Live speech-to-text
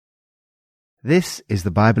This is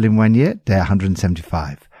the Bible in 1 year, day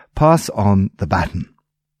 175. Pass on the baton.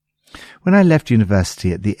 When I left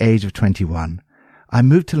university at the age of 21, I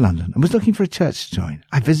moved to London and was looking for a church to join.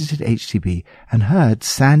 I visited HTB and heard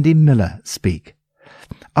Sandy Miller speak.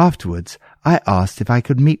 Afterwards, I asked if I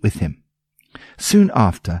could meet with him. Soon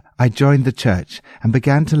after, I joined the church and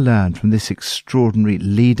began to learn from this extraordinary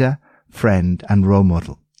leader, friend, and role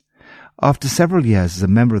model. After several years as a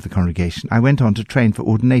member of the congregation, I went on to train for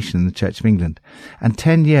ordination in the Church of England, and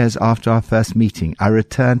 10 years after our first meeting, I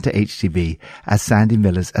returned to HTB as Sandy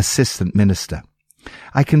Miller's assistant minister.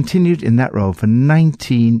 I continued in that role for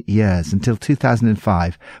 19 years until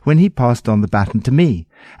 2005, when he passed on the baton to me,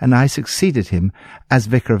 and I succeeded him as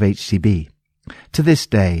vicar of HTB. To this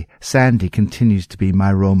day, Sandy continues to be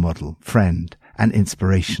my role model, friend, and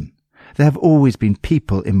inspiration. There have always been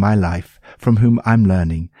people in my life from whom I'm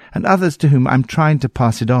learning, and others to whom I'm trying to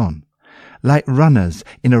pass it on. Like runners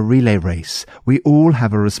in a relay race, we all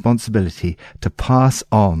have a responsibility to pass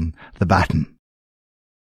on the baton.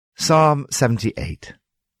 Psalm 78.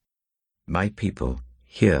 My people,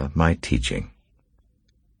 hear my teaching.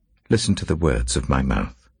 Listen to the words of my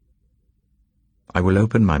mouth. I will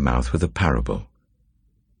open my mouth with a parable.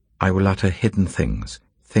 I will utter hidden things,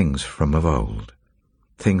 things from of old,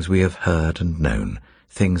 things we have heard and known,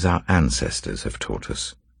 things our ancestors have taught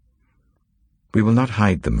us. We will not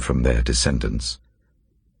hide them from their descendants.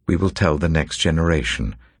 We will tell the next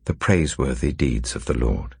generation the praiseworthy deeds of the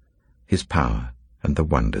Lord, his power, and the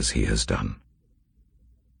wonders he has done.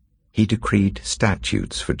 He decreed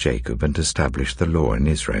statutes for Jacob and established the law in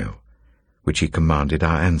Israel, which he commanded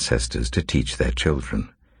our ancestors to teach their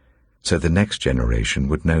children, so the next generation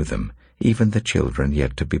would know them, even the children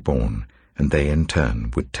yet to be born, and they in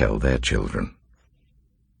turn would tell their children.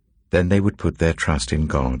 Then they would put their trust in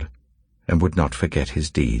God, and would not forget his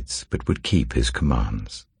deeds, but would keep his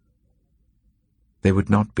commands. They would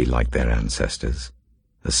not be like their ancestors,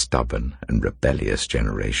 a stubborn and rebellious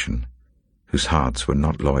generation, whose hearts were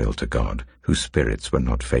not loyal to God, whose spirits were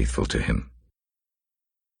not faithful to him.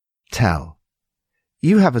 Tell.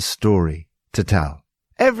 You have a story to tell.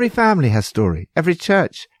 Every family has story. Every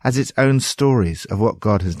church has its own stories of what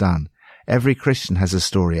God has done. Every Christian has a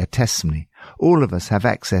story, a testimony. All of us have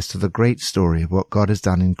access to the great story of what God has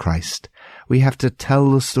done in Christ. We have to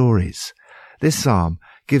tell the stories. This psalm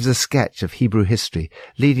gives a sketch of Hebrew history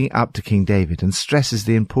leading up to King David and stresses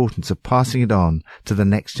the importance of passing it on to the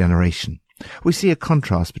next generation. We see a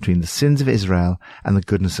contrast between the sins of Israel and the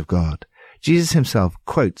goodness of God. Jesus himself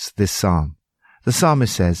quotes this psalm. The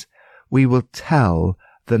psalmist says, "We will tell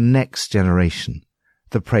the next generation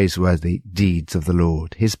the praiseworthy deeds of the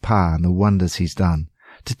Lord, his power and the wonders he's done,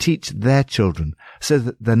 to teach their children, so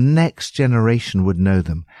that the next generation would know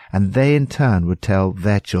them, and they in turn would tell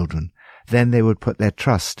their children. Then they would put their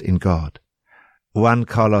trust in God." Juan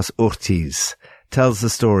Carlos Ortiz tells the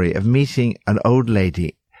story of meeting an old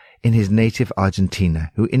lady in his native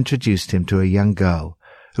Argentina who introduced him to a young girl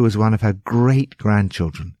who was one of her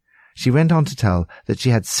great-grandchildren. She went on to tell that she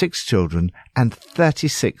had 6 children and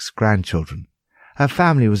 36 grandchildren. Her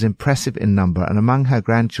family was impressive in number, and among her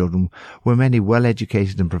grandchildren were many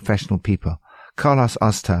well-educated and professional people. Carlos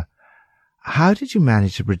asked her, "How did you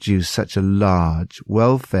manage to produce such a large,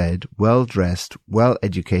 well-fed, well-dressed,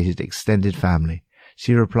 well-educated, extended family?"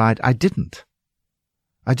 She replied, "I didn't.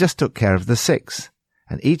 I just took care of the 6,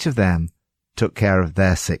 and each of them took care of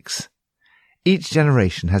their 6. Each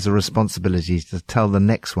generation has a responsibility to tell the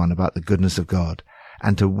next one about the goodness of God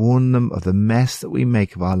and to warn them of the mess that we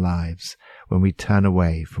make of our lives when we turn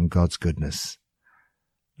away from God's goodness.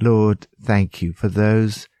 Lord, thank you for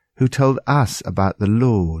those who told us about the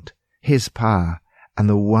Lord, his power, and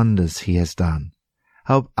the wonders he has done.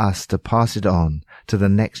 Help us to pass it on to the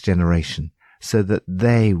next generation so that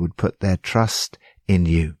they would put their trust in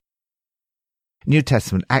you. New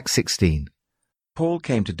Testament, Acts 16. Paul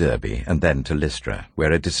came to Derbe and then to Lystra,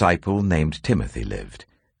 where a disciple named Timothy lived,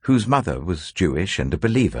 whose mother was Jewish and a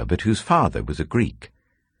believer, but whose father was a Greek.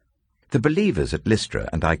 The believers at Lystra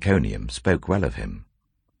and Iconium spoke well of him.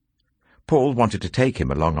 Paul wanted to take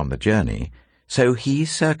him along on the journey, so he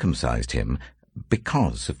circumcised him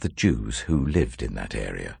because of the Jews who lived in that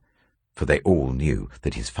area, for they all knew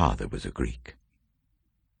that his father was a Greek.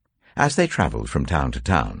 As they travelled from town to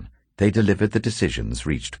town, they delivered the decisions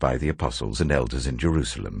reached by the apostles and elders in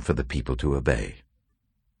Jerusalem for the people to obey.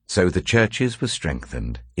 So the churches were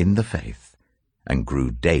strengthened in the faith and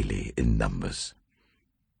grew daily in numbers.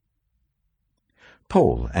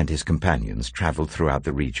 Paul and his companions travelled throughout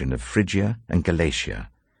the region of Phrygia and Galatia,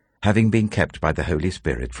 having been kept by the Holy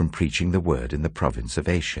Spirit from preaching the word in the province of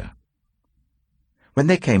Asia. When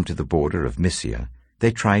they came to the border of Mysia,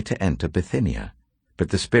 They tried to enter Bithynia, but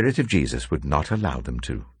the Spirit of Jesus would not allow them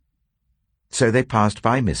to. So they passed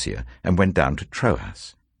by Mysia and went down to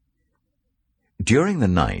Troas. During the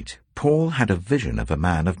night, Paul had a vision of a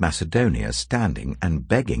man of Macedonia standing and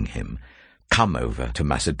begging him, "Come over to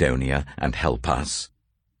Macedonia and help us."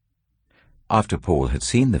 After Paul had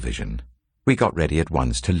seen the vision, we got ready at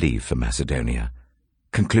once to leave for Macedonia,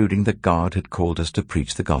 concluding that God had called us to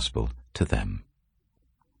preach the gospel to them.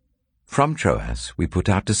 From Troas we put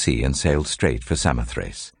out to sea and sailed straight for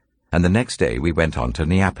Samothrace, and the next day we went on to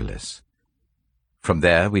Neapolis. From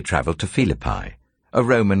there we travelled to Philippi, a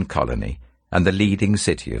Roman colony, and the leading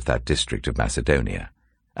city of that district of Macedonia,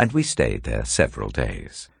 and we stayed there several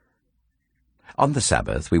days. On the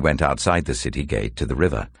Sabbath we went outside the city gate to the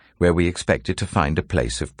river, where we expected to find a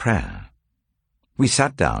place of prayer. We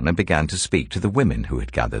sat down and began to speak to the women who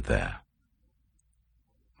had gathered there.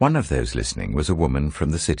 One of those listening was a woman from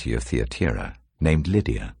the city of Thyatira, named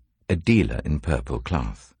Lydia, a dealer in purple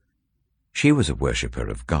cloth. She was a worshipper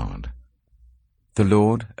of God. The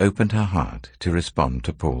Lord opened her heart to respond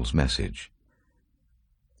to Paul's message.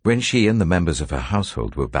 When she and the members of her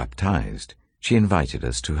household were baptized, she invited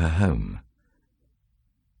us to her home.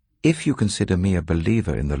 "If you consider me a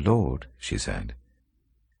believer in the Lord," she said,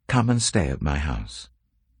 "come and stay at my house."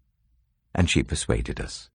 And she persuaded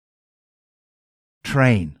us.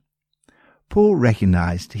 Train. Paul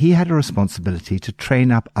recognized he had a responsibility to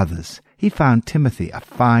train up others. He found Timothy a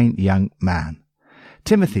fine young man.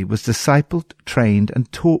 Timothy was discipled, trained,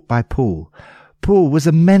 and taught by Paul. Paul was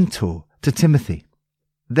a mentor to Timothy.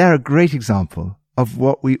 They're a great example of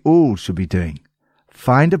what we all should be doing.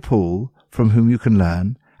 Find a Paul from whom you can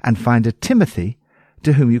learn, and find a Timothy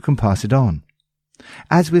to whom you can pass it on.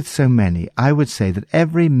 As with so many, I would say that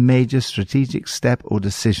every major strategic step or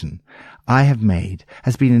decision I have made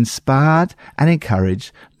has been inspired and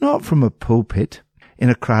encouraged not from a pulpit in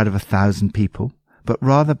a crowd of 1,000 people, but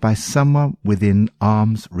rather by someone within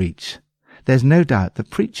arm's reach. There's no doubt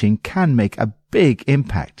that preaching can make a big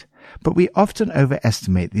impact, but we often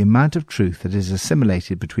overestimate the amount of truth that is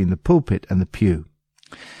assimilated between the pulpit and the pew.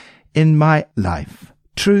 In my life,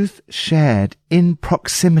 truth shared in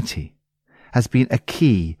proximity has been a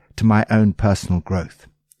key to my own personal growth.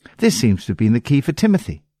 This seems to have been the key for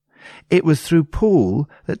Timothy. It was through Paul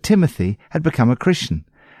that Timothy had become a Christian,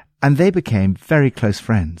 and they became very close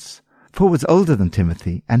friends. Paul was older than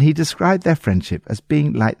Timothy, and he described their friendship as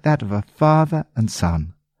being like that of a father and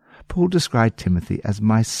son. Paul described Timothy as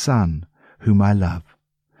my son, whom I love.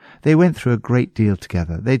 They went through a great deal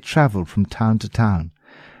together. They travelled from town to town.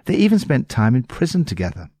 They even spent time in prison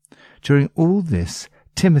together. During all this,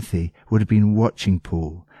 Timothy would have been watching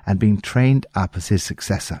Paul and being trained up as his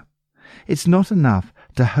successor. It's not enough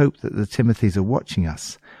to hope that the Timothys are watching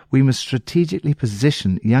us. We must strategically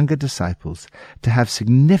position younger disciples to have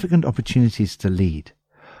significant opportunities to lead.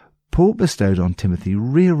 Paul bestowed on Timothy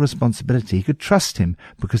real responsibility. He could trust him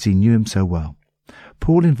because he knew him so well.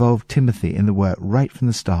 Paul involved Timothy in the work right from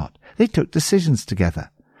the start. They took decisions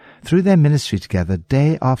together. Through their ministry together,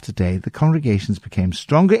 day after day, the congregations became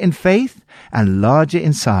stronger in faith and larger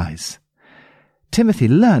in size. Timothy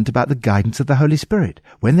learned about the guidance of the Holy Spirit.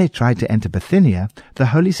 When they tried to enter Bithynia, the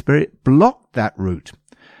Holy Spirit blocked that route.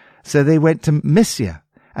 So they went to Mysia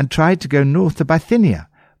and tried to go north to Bithynia,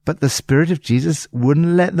 but the Spirit of Jesus wouldn't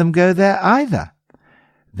let them go there either.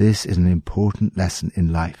 This is an important lesson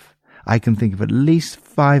in life. I can think of at least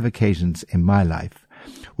 5 occasions in my life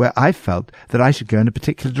where I felt that I should go in a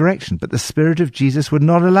particular direction, but the Spirit of Jesus would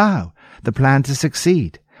not allow the plan to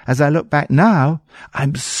succeed. As I look back now,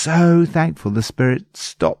 I'm so thankful the Spirit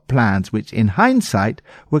stopped plans which, in hindsight,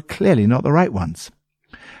 were clearly not the right ones.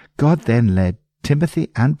 God then led Timothy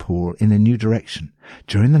and Paul in a new direction.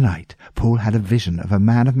 During the night, Paul had a vision of a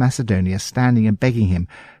man of Macedonia standing and begging him,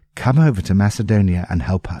 "Come over to Macedonia and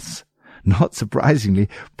help us." Not surprisingly,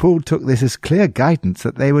 Paul took this as clear guidance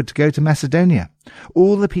that they were to go to Macedonia.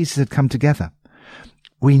 All the pieces had come together.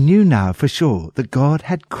 We knew now for sure that God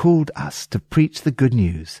had called us to preach the good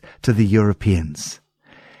news to the Europeans.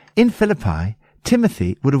 In Philippi,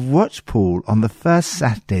 Timothy would have watched Paul on the first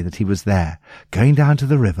Saturday that he was there, going down to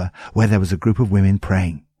the river where there was a group of women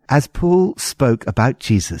praying. As Paul spoke about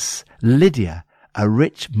Jesus, Lydia, a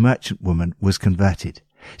rich merchant woman, was converted.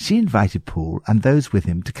 She invited Paul and those with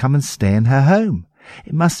him to come and stay in her home.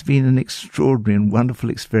 It must have been an extraordinary and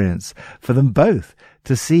wonderful experience for them both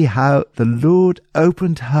to see how the Lord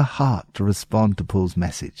opened her heart to respond to Paul's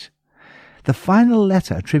message. The final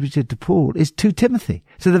letter attributed to Paul is to Timothy.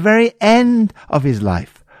 To the very end of his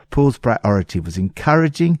life, Paul's priority was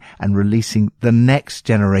encouraging and releasing the next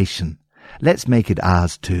generation. Let's make it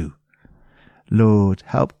ours too. Lord,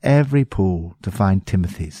 help every Paul to find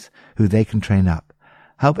Timothys, who they can train up.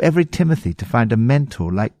 Help every Timothy to find a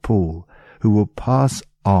mentor like Paul, who will pass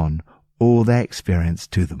on all their experience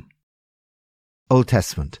to them. Old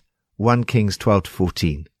Testament, 1 Kings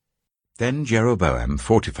 12-14. Then Jeroboam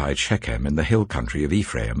fortified Shechem in the hill country of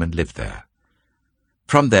Ephraim and lived there.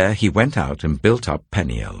 From there he went out and built up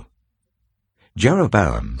Peniel.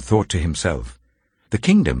 Jeroboam thought to himself, "The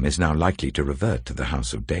kingdom is now likely to revert to the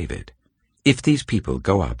house of David. If these people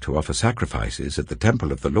go up to offer sacrifices at the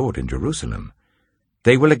temple of the Lord in Jerusalem,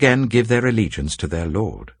 they will again give their allegiance to their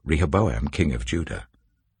lord, Rehoboam, king of Judah.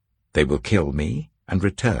 They will kill me and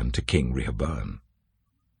return to King Rehoboam."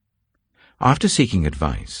 After seeking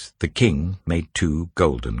advice, the king made 2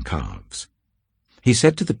 golden calves. He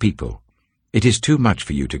said to the people, "It is too much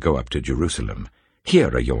for you to go up to Jerusalem. Here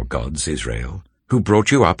are your gods, Israel, who brought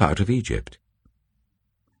you up out of Egypt."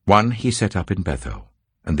 One he set up in Bethel,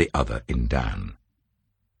 and the other in Dan.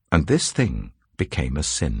 And this thing became a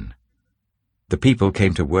sin. The people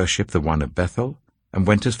came to worship the one at Bethel, and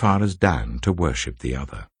went as far as Dan to worship the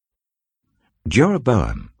other.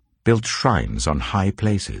 Jeroboam built shrines on high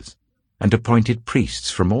places, and appointed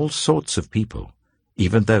priests from all sorts of people,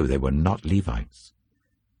 even though they were not Levites.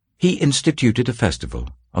 He instituted a festival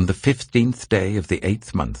on the 15th day of the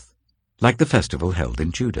 8th month, like the festival held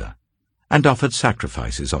in Judah, and offered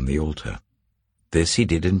sacrifices on the altar. This he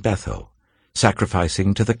did in Bethel,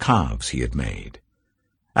 sacrificing to the calves he had made.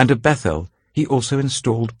 And at Bethel he also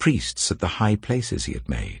installed priests at the high places he had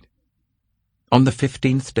made. On the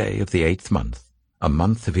 15th day of the 8th month, a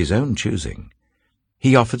month of his own choosing,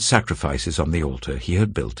 he offered sacrifices on the altar he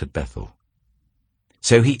had built at Bethel.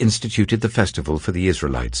 So he instituted the festival for the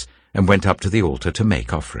Israelites and went up to the altar to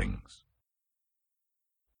make offerings.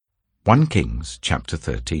 1 Kings chapter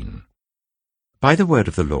 13. By the word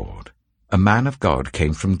of the Lord, a man of God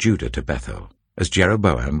came from Judah to Bethel, as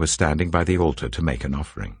Jeroboam was standing by the altar to make an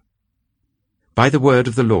offering. By the word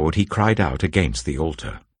of the Lord he cried out against the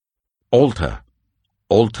altar, "Altar,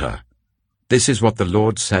 altar, this is what the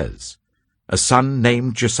Lord says. A son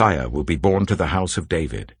named Josiah will be born to the house of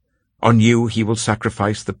David. On you he will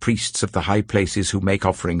sacrifice the priests of the high places who make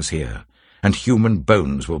offerings here, and human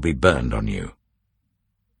bones will be burned on you."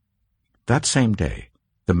 That same day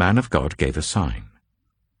the man of God gave a sign.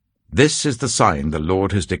 "This is the sign the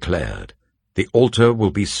Lord has declared. The altar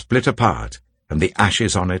will be split apart, and the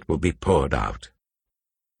ashes on it will be poured out."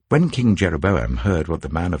 When King Jeroboam heard what the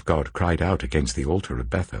man of God cried out against the altar at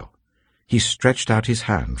Bethel, he stretched out his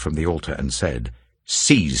hand from the altar and said,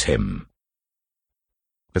 "Seize him."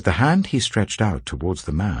 But the hand he stretched out towards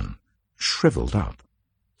the man shriveled up,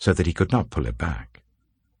 so that he could not pull it back.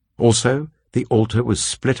 Also the altar was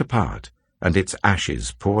split apart, and its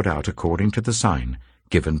ashes poured out according to the sign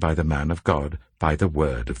given by the man of God by the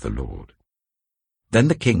word of the Lord. Then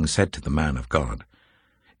the king said to the man of God,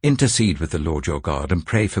 "Intercede with the Lord your God, and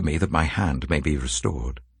pray for me that my hand may be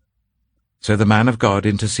restored." So the man of God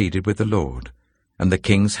interceded with the Lord, and the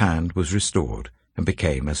king's hand was restored, and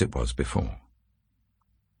became as it was before.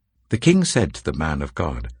 The king said to the man of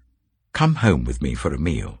God, "Come home with me for a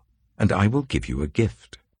meal, and I will give you a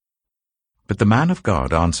gift." But the man of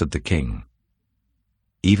God answered the king,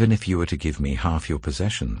 "Even if you were to give me half your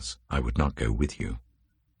possessions, I would not go with you,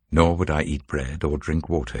 nor would I eat bread or drink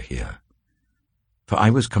water here. For I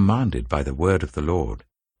was commanded by the word of the Lord,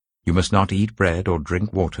 you must not eat bread or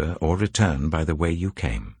drink water or return by the way you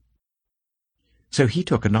came." So he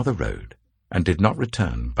took another road, and did not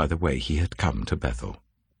return by the way he had come to Bethel.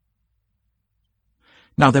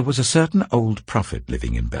 Now there was a certain old prophet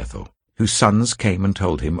living in Bethel, whose sons came and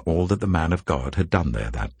told him all that the man of God had done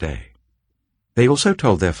there that day. They also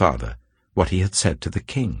told their father what he had said to the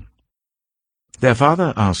king. Their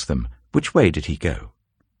father asked them, which way did he go?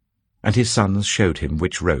 And his sons showed him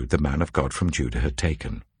which road the man of God from Judah had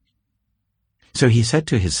taken. So he said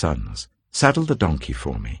to his sons, "Saddle the donkey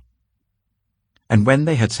for me." And when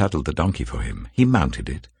they had saddled the donkey for him, he mounted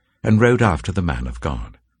it, and rode after the man of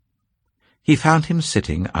God. He found him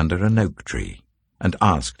sitting under an oak tree, and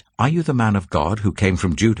asked, "Are you the man of God who came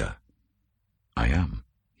from Judah?" "I am,"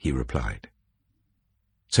 he replied.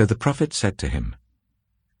 So the prophet said to him,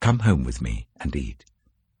 "Come home with me and eat."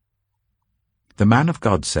 The man of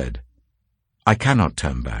God said, "I cannot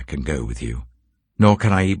turn back and go with you, nor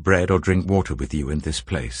can I eat bread or drink water with you in this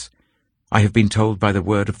place. I have been told by the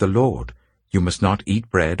word of the Lord, you must not eat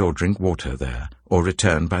bread or drink water there, or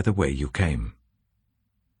return by the way you came."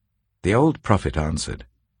 The old prophet answered,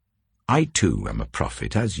 "I too am a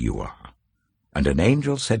prophet as you are. And an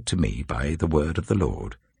angel said to me by the word of the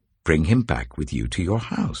Lord, bring him back with you to your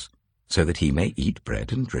house, so that he may eat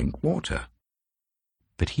bread and drink water."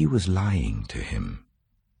 but he was lying to him.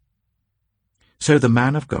 So the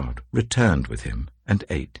man of God returned with him and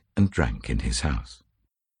ate and drank in his house.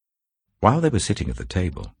 While they were sitting at the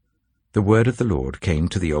table, the word of the Lord came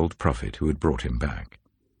to the old prophet who had brought him back.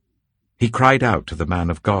 He cried out to the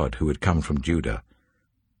man of God who had come from Judah,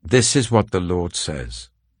 "This is what the Lord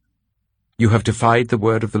says. You have defied the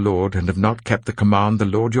word of the Lord and have not kept the command the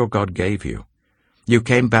Lord your God gave you. You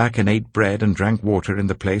came back and ate bread and drank water in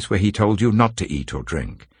the place where he told you not to eat or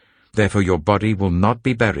drink. Therefore your body will not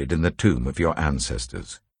be buried in the tomb of your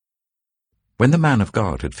ancestors." When the man of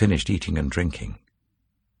God had finished eating and drinking,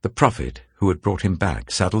 the prophet who had brought him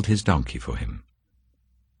back saddled his donkey for him.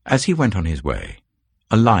 As he went on his way,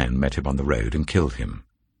 a lion met him on the road and killed him,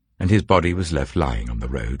 and his body was left lying on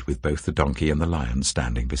the road with both the donkey and the lion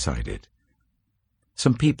standing beside it.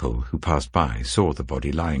 Some people who passed by saw the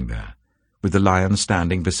body lying there, with the lion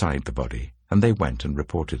standing beside the body, and they went and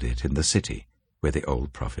reported it in the city where the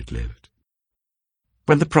old prophet lived.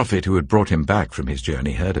 When the prophet who had brought him back from his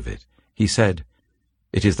journey heard of it, he said,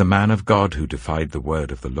 "It is the man of God who defied the word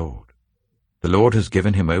of the Lord. The Lord has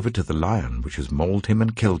given him over to the lion, which has mauled him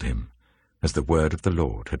and killed him, as the word of the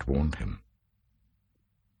Lord had warned him."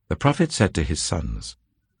 The prophet said to his sons,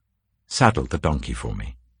 "Saddle the donkey for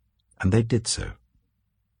me," and they did so.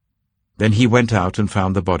 Then he went out and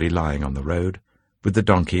found the body lying on the road, with the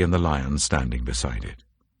donkey and the lion standing beside it.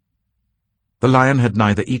 The lion had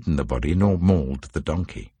neither eaten the body nor mauled the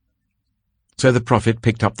donkey. So the prophet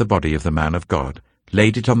picked up the body of the man of God,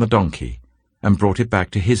 laid it on the donkey, and brought it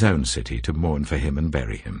back to his own city to mourn for him and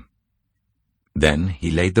bury him. Then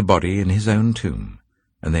he laid the body in his own tomb,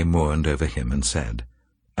 and they mourned over him and said,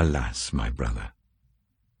 "Alas, my brother."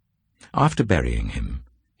 After burying him,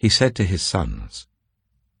 he said to his sons,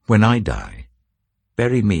 "When I die,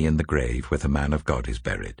 bury me in the grave where the man of God is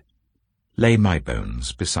buried. Lay my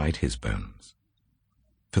bones beside his bones."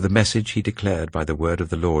 For the message he declared by the word of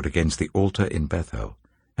the Lord against the altar in Bethel,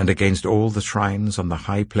 and against all the shrines on the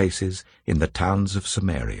high places in the towns of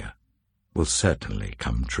Samaria, will certainly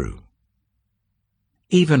come true.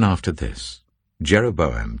 Even after this,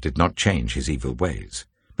 Jeroboam did not change his evil ways,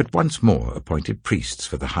 but once more appointed priests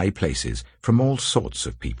for the high places from all sorts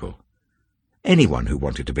of people. Anyone who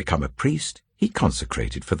wanted to become a priest, he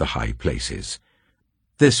consecrated for the high places.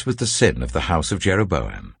 This was the sin of the house of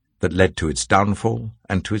Jeroboam that led to its downfall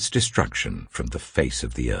and to its destruction from the face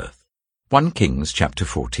of the earth. 1 Kings chapter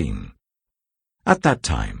 14. At that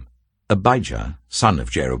time, Abijah, son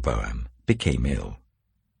of Jeroboam, became ill.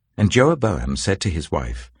 And Jeroboam said to his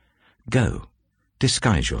wife, "Go,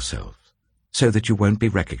 disguise yourself, so that you won't be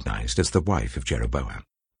recognized as the wife of Jeroboam.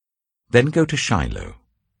 Then go to Shiloh.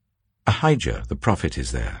 Ahijah the prophet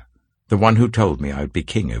is there, the one who told me I would be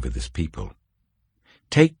king over this people.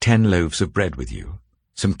 Take 10 loaves of bread with you,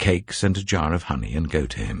 some cakes and a jar of honey, and go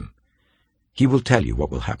to him. He will tell you what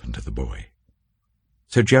will happen to the boy."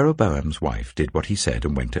 So Jeroboam's wife did what he said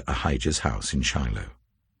and went to Ahijah's house in Shiloh.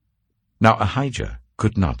 Now Ahijah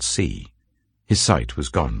could not see. His sight was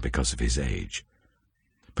gone because of his age.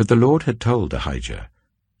 But the Lord had told Ahijah,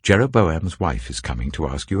 "Jeroboam's wife is coming to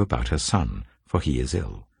ask you about her son, for he is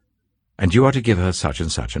ill, and you are to give her such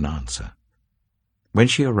and such an answer. When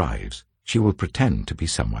she arrives, she will pretend to be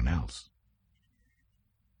someone else."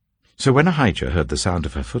 So when Ahijah heard the sound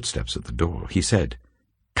of her footsteps at the door, he said,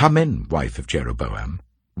 "Come in, wife of Jeroboam.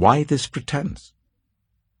 Why this pretense?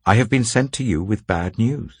 I have been sent to you with bad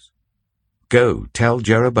news. Go, tell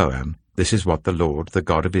Jeroboam, this is what the Lord, the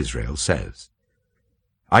God of Israel, says.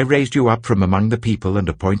 I raised you up from among the people and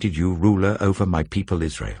appointed you ruler over my people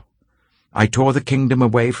Israel. I tore the kingdom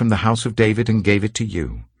away from the house of David and gave it to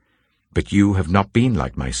you. But you have not been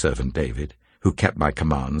like my servant David, who kept my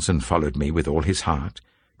commands and followed me with all his heart,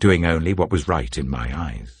 doing only what was right in my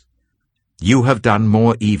eyes. You have done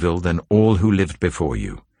more evil than all who lived before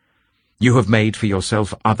you. You have made for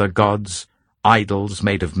yourself other gods, idols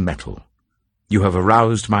made of metal. You have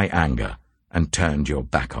aroused my anger and turned your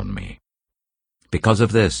back on me. Because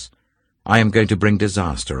of this, I am going to bring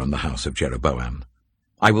disaster on the house of Jeroboam.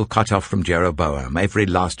 I will cut off from Jeroboam every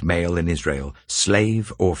last male in Israel,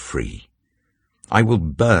 slave or free. I will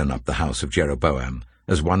burn up the house of Jeroboam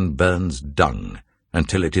as one burns dung,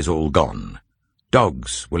 until it is all gone.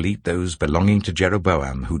 Dogs will eat those belonging to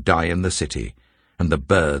Jeroboam who die in the city, and the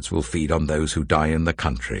birds will feed on those who die in the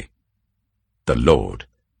country. The Lord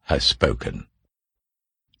has spoken.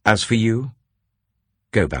 As for you,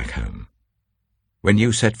 go back home. When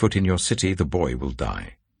you set foot in your city, the boy will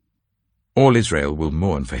die. All Israel will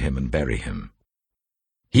mourn for him and bury him.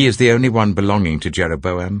 He is the only one belonging to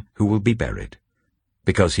Jeroboam who will be buried,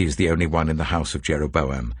 because he is the only one in the house of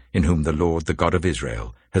Jeroboam in whom the Lord, the God of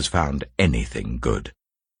Israel, has found anything good.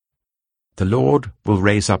 The Lord will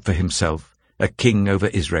raise up for himself a king over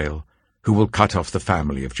Israel, who will cut off the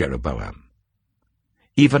family of Jeroboam.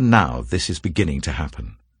 Even now this is beginning to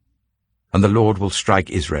happen. And the Lord will strike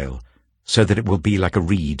Israel, so that it will be like a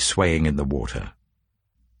reed swaying in the water.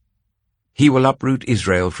 He will uproot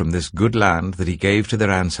Israel from this good land that he gave to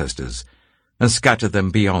their ancestors, and scatter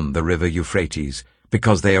them beyond the river Euphrates,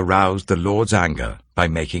 because they aroused the Lord's anger by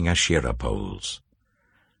making Asherah poles.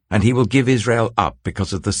 And he will give Israel up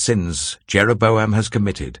because of the sins Jeroboam has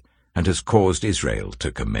committed and has caused Israel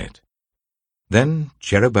to commit. Then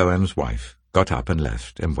Jeroboam's wife got up and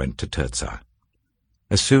left and went to Tirzah.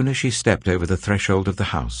 As soon as she stepped over the threshold of the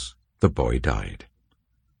house, the boy died.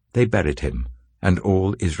 They buried him, and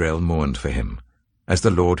all Israel mourned for him, as the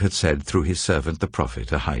Lord had said through his servant the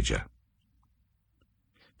prophet Ahijah.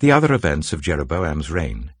 The other events of Jeroboam's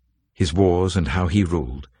reign, his wars and how he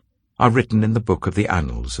ruled, are written in the book of the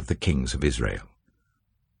annals of the kings of Israel.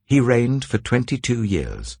 He reigned for 22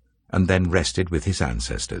 years, and then rested with his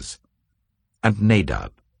ancestors. And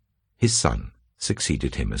Nadab, his son,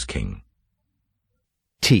 succeeded him as king.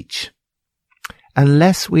 Teach.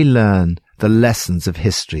 Unless we learn the lessons of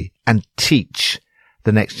history and teach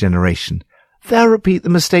the next generation, they'll repeat the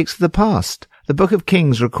mistakes of the past. The Book of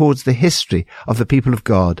Kings records the history of the people of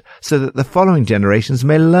God so that the following generations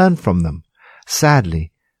may learn from them.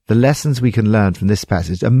 Sadly, the lessons we can learn from this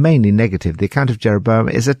passage are mainly negative. The account of Jeroboam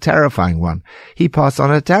is a terrifying one. He passed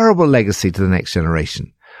on a terrible legacy to the next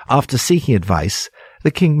generation. After seeking advice,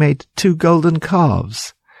 the king made 2 golden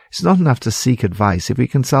calves. It's not enough to seek advice if we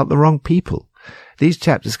consult the wrong people. These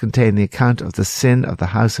chapters contain the account of the sin of the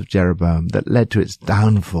house of Jeroboam that led to its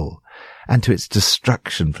downfall and to its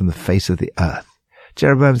destruction from the face of the earth.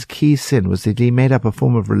 Jeroboam's key sin was that he made up a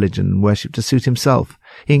form of religion and worship to suit himself.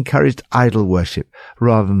 He encouraged idol worship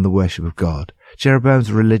rather than the worship of God.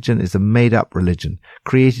 Jeroboam's religion is a made-up religion,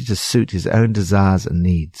 created to suit his own desires and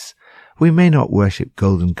needs. We may not worship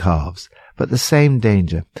golden calves, but the same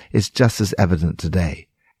danger is just as evident today.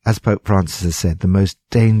 As Pope Francis has said, the most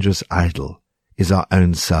dangerous idol is our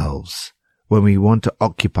own selves, when we want to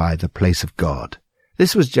occupy the place of God.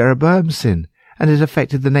 This was Jeroboam's sin, and it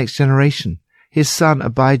affected the next generation. His son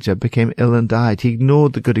Abijah became ill and died. He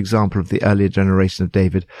ignored the good example of the earlier generation of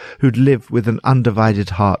David, who'd lived with an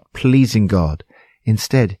undivided heart, pleasing God.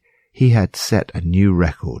 Instead, he had set a new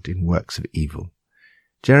record in works of evil.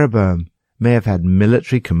 Jeroboam may have had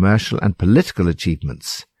military, commercial, and political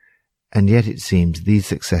achievements, and yet it seems these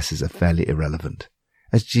successes are fairly irrelevant.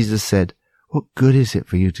 As Jesus said, "What good is it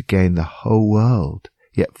for you to gain the whole world,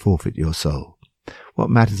 yet forfeit your soul?" What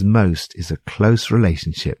matters most is a close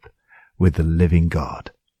relationship with the living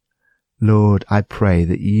God. Lord, I pray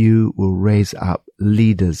that you will raise up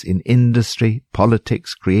leaders in industry,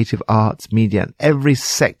 politics, creative arts, media, and every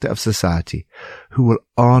sector of society who will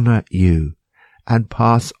honor you and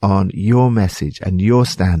pass on your message and your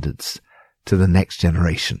standards to the next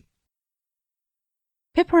generation.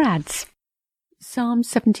 Pippa adds, Psalm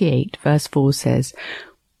 78 verse 4 says,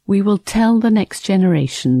 "We will tell the next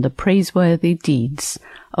generation the praiseworthy deeds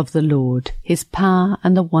of the Lord, his power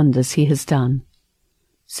and the wonders he has done,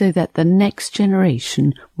 so that the next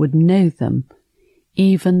generation would know them,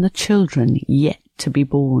 even the children yet to be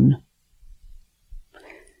born."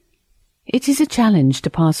 It is a challenge to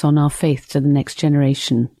pass on our faith to the next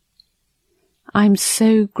generation. I'm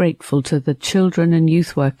so grateful to the children and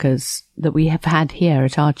youth workers that we have had here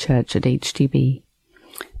at our church at HTB.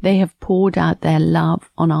 They have poured out their love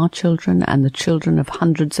on our children and the children of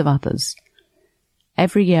hundreds of others.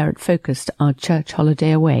 Every year at Focused, our church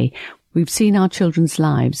holiday away, we've seen our children's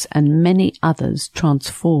lives and many others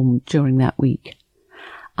transformed during that week.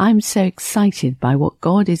 I'm so excited by what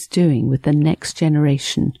God is doing with the next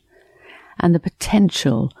generation, and the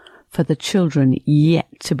potential for the children yet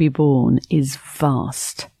to be born is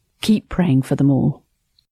vast. Keep praying for them all.